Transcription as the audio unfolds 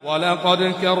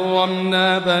وَلَقَدْ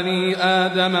كَرَّمْنَا بَنِي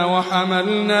آدَمَ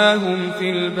وَحَمَلْنَاهُمْ فِي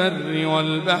الْبَرِّ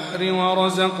وَالْبَحْرِ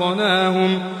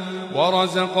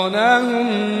وَرَزَقْنَاهُمْ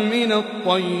مِنَ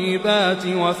الطَّيِّبَاتِ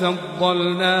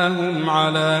وَفَضَّلْنَاهُمْ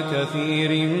عَلَى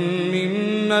كَثِيرٍ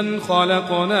مِّمَّنْ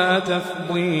خَلَقْنَا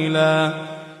تَفْضِيلًا.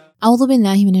 أعوذ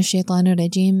بالله من الشيطان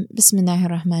الرجيم. بسم الله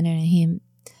الرحمن الرحيم.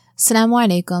 Assalamu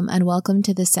alaikum and welcome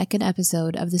to the second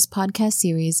episode of this podcast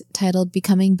series titled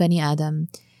Becoming Bani Adam,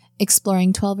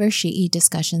 exploring 12-verse Shi'i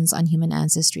discussions on human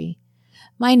ancestry.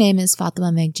 My name is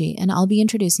Fatima Megji, and I'll be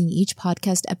introducing each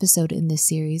podcast episode in this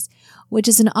series, which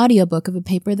is an audiobook of a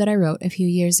paper that I wrote a few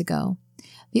years ago.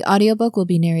 The audiobook will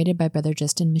be narrated by Brother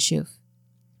Justin Mashuf.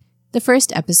 The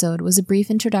first episode was a brief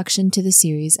introduction to the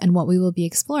series and what we will be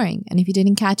exploring, and if you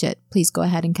didn't catch it, please go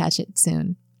ahead and catch it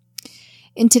soon.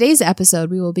 In today's episode,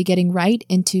 we will be getting right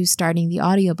into starting the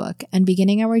audiobook and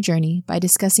beginning our journey by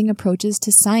discussing approaches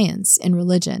to science in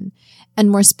religion,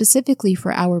 and more specifically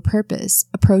for our purpose,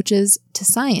 approaches to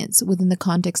science within the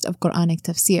context of Quranic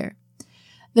tafsir.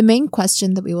 The main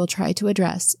question that we will try to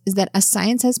address is that as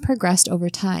science has progressed over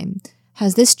time,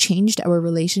 has this changed our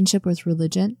relationship with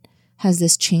religion? Has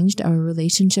this changed our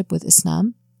relationship with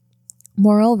Islam?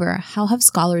 Moreover, how have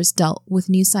scholars dealt with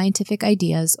new scientific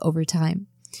ideas over time?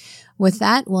 With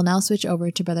that, we'll now switch over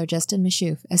to Brother Justin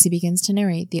Mashuf as he begins to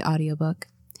narrate the audiobook.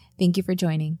 Thank you for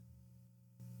joining.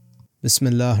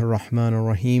 Bismillah ar-Rahman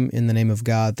ar-Rahim, in the name of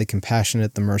God, the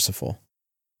Compassionate, the Merciful.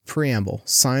 Preamble,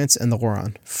 Science and the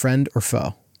Quran, Friend or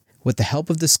Foe? With the help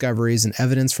of discoveries and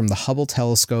evidence from the Hubble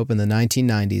telescope in the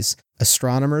 1990s,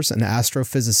 astronomers and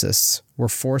astrophysicists were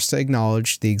forced to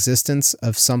acknowledge the existence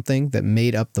of something that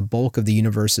made up the bulk of the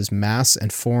universe's mass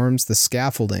and forms the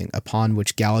scaffolding upon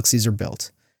which galaxies are built.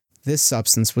 This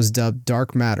substance was dubbed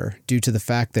dark matter due to the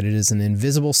fact that it is an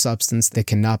invisible substance that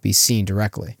cannot be seen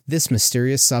directly. This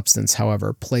mysterious substance,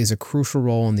 however, plays a crucial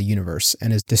role in the universe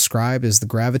and is described as the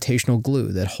gravitational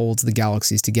glue that holds the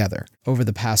galaxies together. Over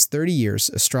the past 30 years,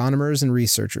 astronomers and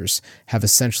researchers have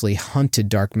essentially hunted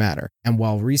dark matter, and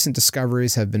while recent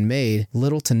discoveries have been made,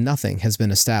 little to nothing has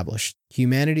been established.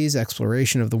 Humanity's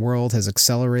exploration of the world has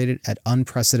accelerated at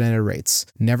unprecedented rates.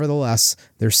 Nevertheless,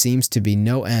 there seems to be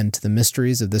no end to the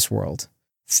mysteries of this world.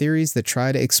 Theories that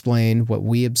try to explain what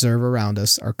we observe around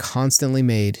us are constantly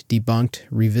made, debunked,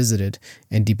 revisited,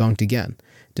 and debunked again.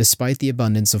 Despite the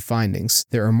abundance of findings,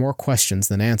 there are more questions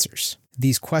than answers.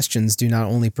 These questions do not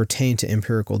only pertain to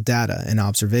empirical data and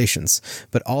observations,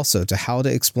 but also to how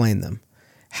to explain them.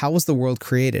 How was the world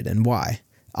created and why?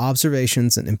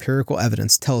 Observations and empirical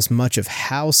evidence tell us much of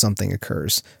how something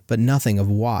occurs, but nothing of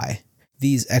why.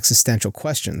 These existential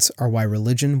questions are why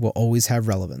religion will always have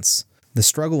relevance. The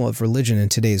struggle of religion in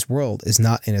today's world is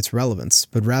not in its relevance,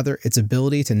 but rather its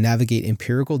ability to navigate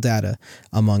empirical data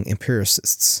among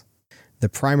empiricists. The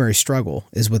primary struggle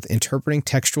is with interpreting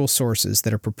textual sources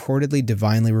that are purportedly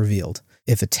divinely revealed.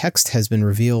 If a text has been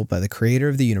revealed by the creator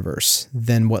of the universe,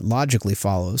 then what logically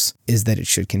follows is that it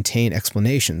should contain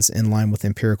explanations in line with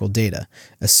empirical data,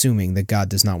 assuming that God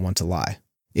does not want to lie.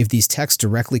 If these texts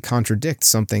directly contradict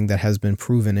something that has been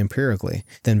proven empirically,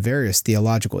 then various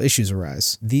theological issues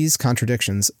arise. These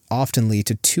contradictions often lead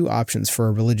to two options for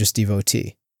a religious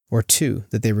devotee, or two,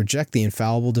 that they reject the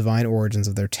infallible divine origins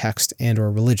of their text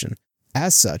and/or religion.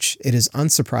 As such, it is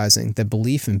unsurprising that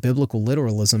belief in biblical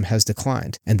literalism has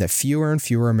declined, and that fewer and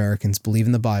fewer Americans believe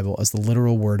in the Bible as the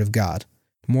literal word of God.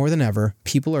 More than ever,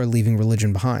 people are leaving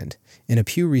religion behind. In a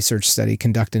Pew Research study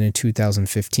conducted in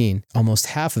 2015, almost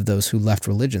half of those who left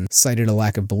religion cited a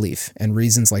lack of belief, and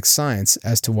reasons like science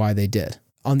as to why they did.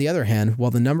 On the other hand,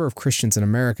 while the number of Christians in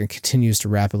America continues to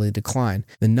rapidly decline,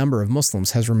 the number of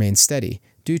Muslims has remained steady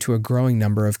due to a growing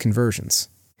number of conversions.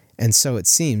 And so it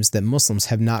seems that Muslims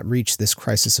have not reached this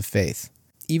crisis of faith.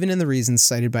 Even in the reasons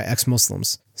cited by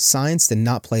ex-Muslims, science did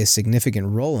not play a significant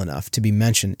role enough to be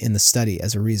mentioned in the study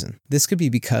as a reason. This could be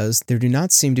because there do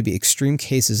not seem to be extreme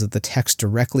cases of the text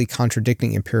directly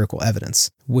contradicting empirical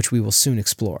evidence, which we will soon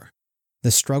explore.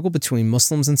 The struggle between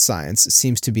Muslims and science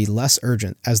seems to be less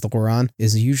urgent as the Quran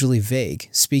is usually vague,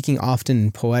 speaking often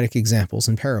in poetic examples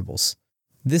and parables.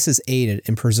 This has aided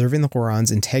in preserving the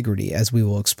Quran's integrity, as we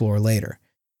will explore later.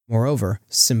 Moreover,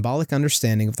 symbolic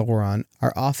understanding of the Quran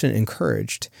are often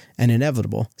encouraged and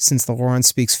inevitable since the Quran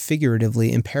speaks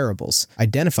figuratively in parables,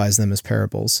 identifies them as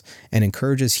parables, and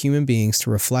encourages human beings to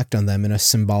reflect on them in a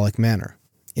symbolic manner.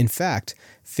 In fact,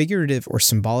 figurative or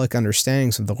symbolic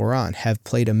understandings of the Quran have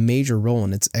played a major role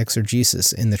in its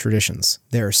exegesis in the traditions.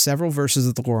 There are several verses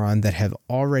of the Quran that have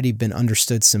already been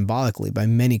understood symbolically by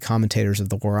many commentators of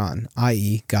the Quran,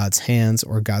 i.e., God's hands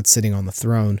or God sitting on the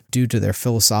throne, due to their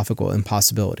philosophical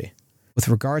impossibility. With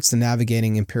regards to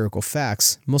navigating empirical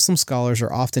facts, Muslim scholars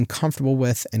are often comfortable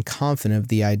with and confident of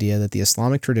the idea that the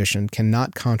Islamic tradition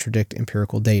cannot contradict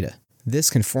empirical data. This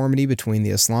conformity between the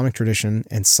Islamic tradition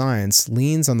and science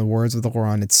leans on the words of the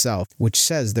Quran itself, which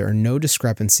says there are no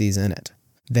discrepancies in it,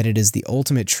 that it is the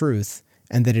ultimate truth,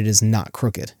 and that it is not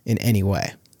crooked in any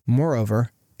way.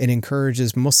 Moreover, it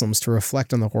encourages Muslims to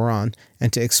reflect on the Quran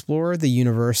and to explore the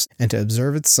universe and to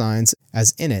observe its signs,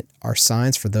 as in it are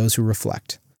signs for those who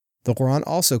reflect. The Quran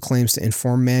also claims to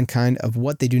inform mankind of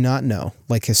what they do not know,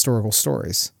 like historical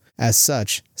stories. As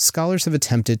such, scholars have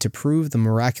attempted to prove the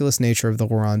miraculous nature of the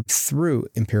Quran through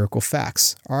empirical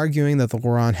facts, arguing that the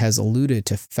Quran has alluded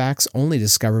to facts only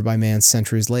discovered by man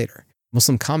centuries later.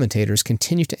 Muslim commentators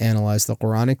continue to analyze the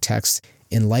Quranic text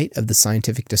in light of the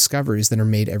scientific discoveries that are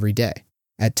made every day.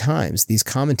 At times, these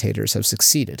commentators have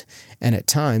succeeded, and at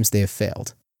times they have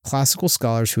failed. Classical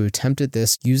scholars who attempted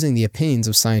this using the opinions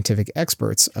of scientific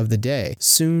experts of the day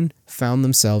soon found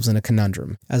themselves in a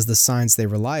conundrum, as the signs they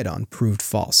relied on proved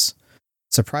false.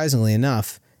 Surprisingly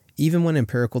enough, even when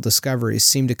empirical discoveries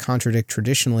seemed to contradict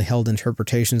traditionally held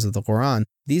interpretations of the Quran,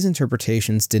 these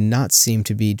interpretations did not seem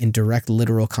to be in direct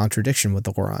literal contradiction with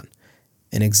the Quran.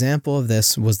 An example of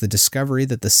this was the discovery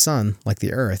that the sun, like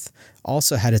the earth,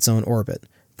 also had its own orbit.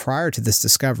 Prior to this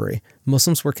discovery,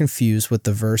 Muslims were confused with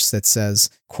the verse that says,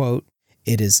 quote,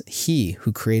 "It is He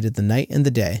who created the night and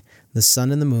the day, the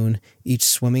sun and the moon, each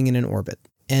swimming in an orbit."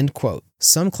 End quote.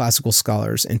 Some classical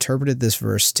scholars interpreted this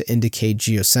verse to indicate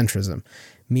geocentrism,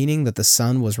 meaning that the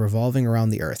sun was revolving around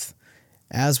the earth,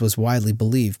 as was widely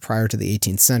believed prior to the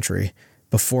 18th century,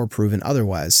 before proven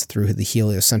otherwise through the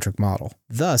heliocentric model.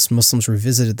 Thus, Muslims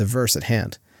revisited the verse at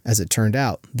hand. As it turned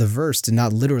out, the verse did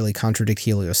not literally contradict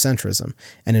heliocentrism,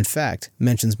 and in fact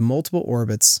mentions multiple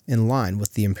orbits in line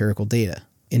with the empirical data.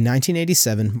 In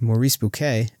 1987, Maurice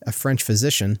Bucaille, a French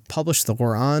physician, published The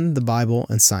Quran, the Bible,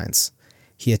 and Science.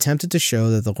 He attempted to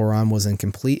show that the Quran was in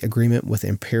complete agreement with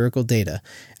empirical data,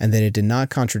 and that it did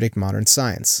not contradict modern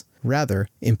science. Rather,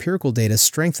 empirical data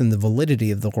strengthened the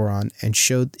validity of the Quran and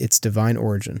showed its divine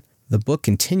origin. The book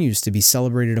continues to be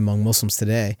celebrated among Muslims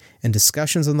today, and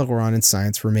discussions on the Quran and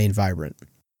science remain vibrant.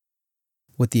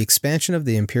 With the expansion of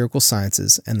the empirical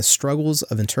sciences and the struggles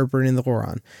of interpreting the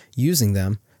Quran, using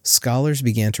them, scholars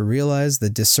began to realize the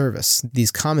disservice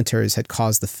these commentaries had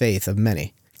caused the faith of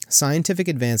many. Scientific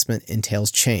advancement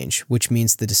entails change, which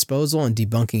means the disposal and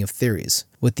debunking of theories,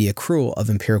 with the accrual of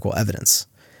empirical evidence.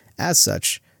 As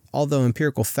such, although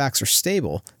empirical facts are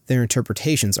stable, their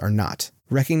interpretations are not.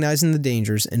 Recognizing the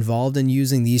dangers involved in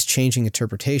using these changing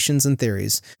interpretations and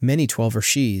theories, many Twelver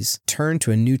Shi'is turned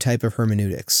to a new type of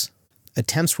hermeneutics.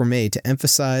 Attempts were made to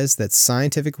emphasize that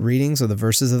scientific readings of the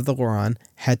verses of the Quran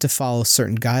had to follow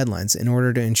certain guidelines in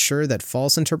order to ensure that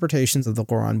false interpretations of the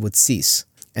Quran would cease,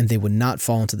 and they would not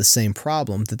fall into the same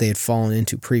problem that they had fallen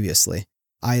into previously.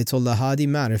 Ayatollah Hadi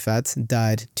Marifat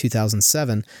died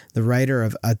 2007. The writer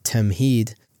of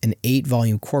At-Tamheed, an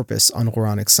 8-volume corpus on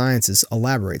Quranic sciences,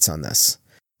 elaborates on this.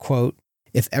 Quote,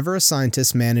 "If ever a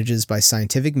scientist manages by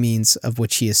scientific means of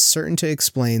which he is certain to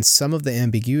explain some of the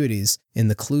ambiguities in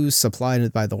the clues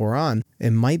supplied by the Quran,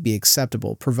 it might be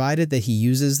acceptable, provided that he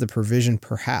uses the provision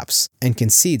perhaps, and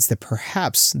concedes that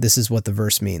perhaps this is what the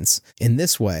verse means. In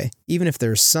this way, even if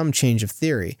there is some change of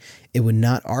theory, it would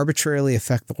not arbitrarily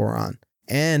affect the Quran,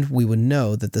 and we would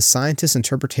know that the scientist's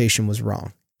interpretation was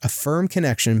wrong. A firm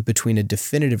connection between a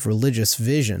definitive religious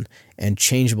vision and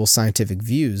changeable scientific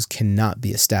views cannot be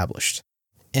established."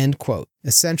 End quote.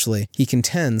 Essentially, he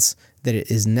contends that it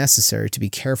is necessary to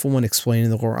be careful when explaining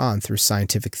the Quran through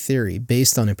scientific theory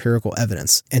based on empirical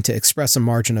evidence, and to express a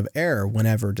margin of error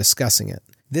whenever discussing it.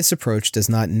 This approach does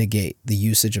not negate the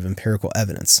usage of empirical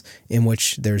evidence, in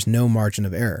which there is no margin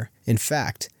of error. In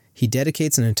fact, he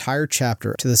dedicates an entire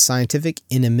chapter to the scientific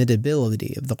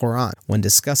inimitability of the Quran when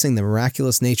discussing the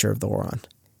miraculous nature of the Quran.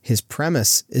 His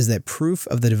premise is that proof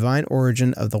of the divine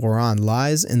origin of the Quran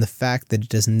lies in the fact that it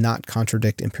does not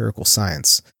contradict empirical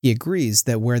science. He agrees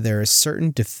that where there is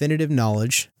certain definitive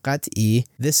knowledge, qat'i,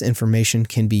 this information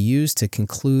can be used to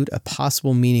conclude a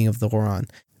possible meaning of the Quran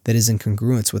that is in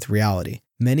congruence with reality.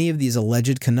 Many of these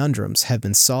alleged conundrums have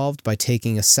been solved by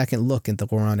taking a second look at the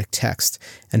Quranic text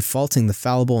and faulting the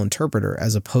fallible interpreter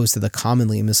as opposed to the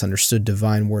commonly misunderstood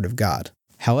divine word of God.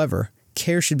 However,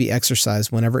 care should be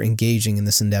exercised whenever engaging in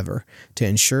this endeavor to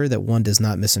ensure that one does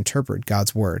not misinterpret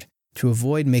God's word. To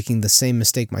avoid making the same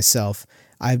mistake myself,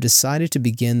 I have decided to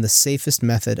begin the safest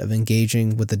method of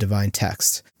engaging with the divine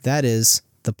text. That is,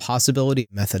 the possibility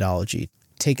methodology,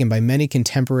 taken by many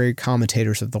contemporary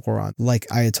commentators of the Quran, like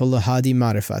Ayatollah Hadi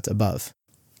Marifat above.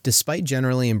 Despite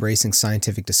generally embracing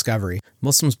scientific discovery,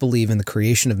 Muslims believe in the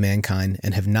creation of mankind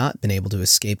and have not been able to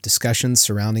escape discussions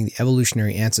surrounding the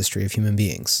evolutionary ancestry of human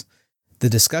beings. The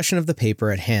discussion of the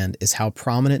paper at hand is how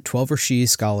prominent Twelver Shi'i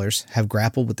scholars have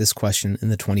grappled with this question in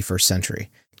the 21st century,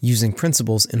 using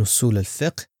principles in Usul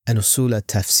al-Fiqh and Usul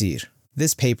al-Tafsir.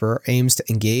 This paper aims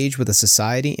to engage with a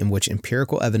society in which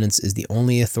empirical evidence is the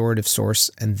only authoritative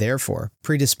source and therefore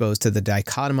predisposed to the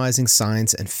dichotomizing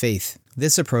science and faith.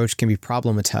 This approach can be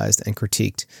problematized and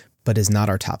critiqued, but is not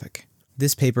our topic.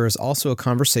 This paper is also a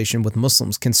conversation with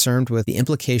Muslims concerned with the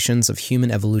implications of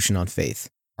human evolution on faith.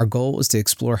 Our goal is to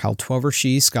explore how Twelver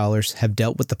Shi'i scholars have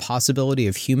dealt with the possibility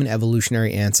of human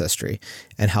evolutionary ancestry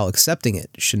and how accepting it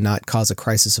should not cause a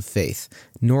crisis of faith,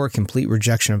 nor a complete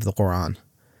rejection of the Quran.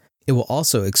 It will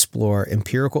also explore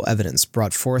empirical evidence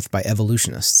brought forth by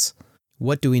evolutionists.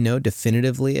 What do we know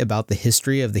definitively about the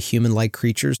history of the human-like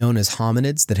creatures known as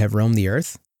hominids that have roamed the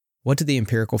earth? What do the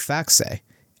empirical facts say?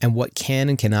 And what can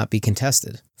and cannot be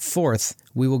contested? Fourth,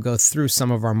 we will go through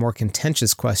some of our more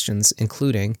contentious questions,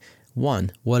 including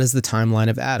 1. What is the timeline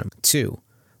of Adam? 2.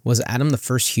 Was Adam the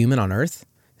first human on earth?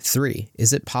 3.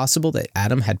 Is it possible that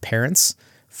Adam had parents?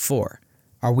 4.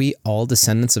 Are we all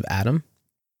descendants of Adam?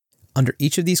 Under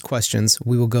each of these questions,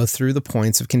 we will go through the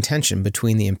points of contention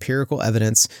between the empirical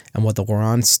evidence and what the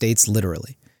Quran states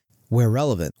literally. Where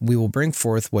relevant, we will bring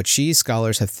forth what Shi'i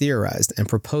scholars have theorized and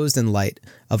proposed in light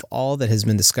of all that has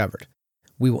been discovered.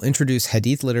 We will introduce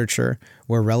hadith literature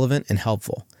where relevant and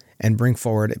helpful, and bring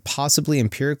forward possibly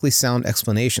empirically sound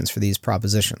explanations for these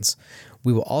propositions.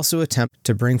 We will also attempt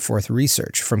to bring forth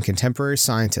research from contemporary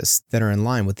scientists that are in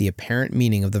line with the apparent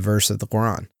meaning of the verse of the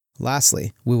Quran.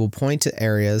 Lastly, we will point to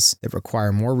areas that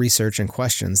require more research and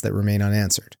questions that remain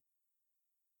unanswered.